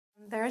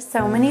There are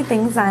so many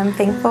things I'm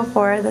thankful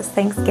for this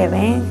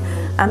Thanksgiving.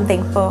 I'm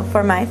thankful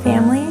for my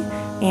family,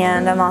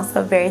 and I'm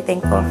also very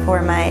thankful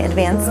for my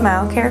Advanced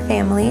Smile Care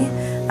family,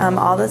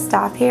 all the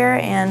staff here,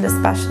 and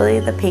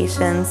especially the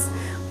patients.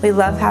 We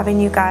love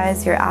having you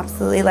guys. You're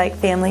absolutely like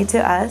family to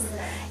us,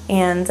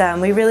 and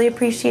we really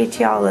appreciate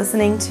you all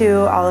listening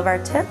to all of our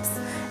tips,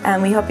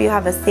 and we hope you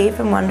have a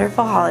safe and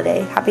wonderful holiday.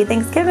 Happy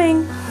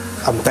Thanksgiving!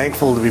 I'm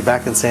thankful to be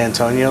back in San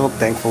Antonio,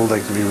 thankful to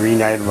be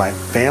reunited with my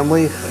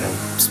family.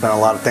 I've spent a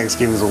lot of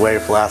Thanksgivings away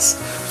for the last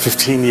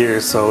 15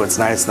 years, so it's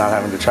nice not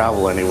having to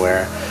travel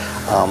anywhere.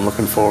 I'm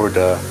looking forward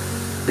to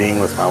being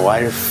with my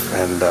wife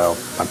and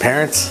my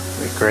parents.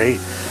 They're great.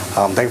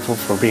 I'm thankful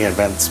for being at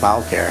Advanced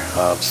Smile Care.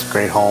 It's a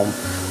great home.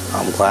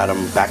 I'm glad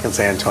I'm back in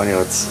San Antonio.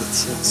 It's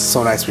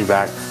so nice to be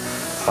back.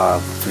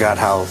 Forgot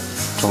how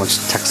much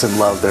Texan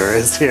love there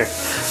is here.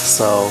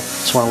 So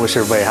just want to wish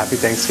everybody a happy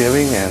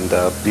Thanksgiving and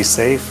be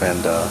safe,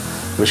 and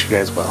wish you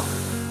guys well.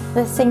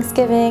 This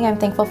Thanksgiving, I'm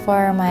thankful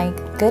for my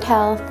good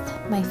health,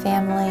 my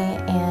family,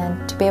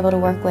 and to be able to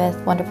work with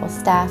wonderful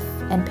staff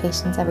and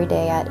patients every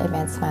day at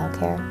Advanced Smile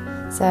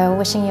Care. So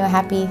wishing you a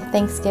happy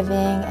Thanksgiving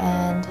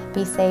and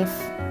be safe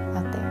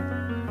out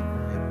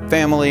there.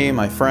 Family,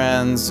 my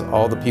friends,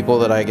 all the people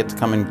that I get to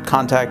come in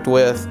contact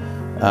with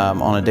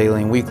on a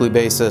daily and weekly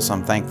basis.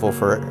 I'm thankful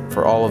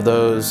for all of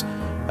those.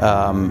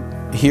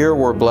 Here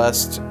we're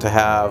blessed to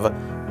have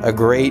a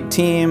great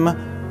team.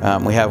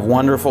 We have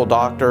wonderful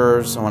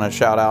doctors. I want to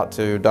shout out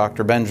to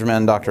Dr.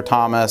 Benjamin, Dr.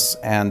 Thomas,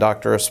 and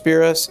Dr.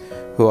 Aspiris,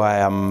 who I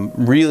am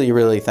really,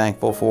 really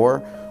thankful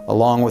for,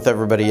 along with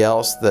everybody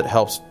else that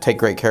helps take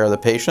great care of the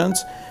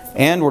patients.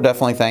 And we're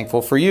definitely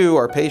thankful for you,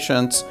 our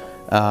patients,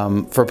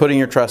 for putting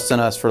your trust in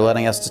us, for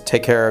letting us to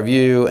take care of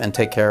you and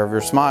take care of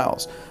your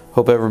smiles.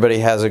 Hope everybody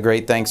has a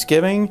great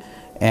Thanksgiving,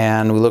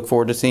 and we look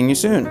forward to seeing you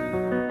soon.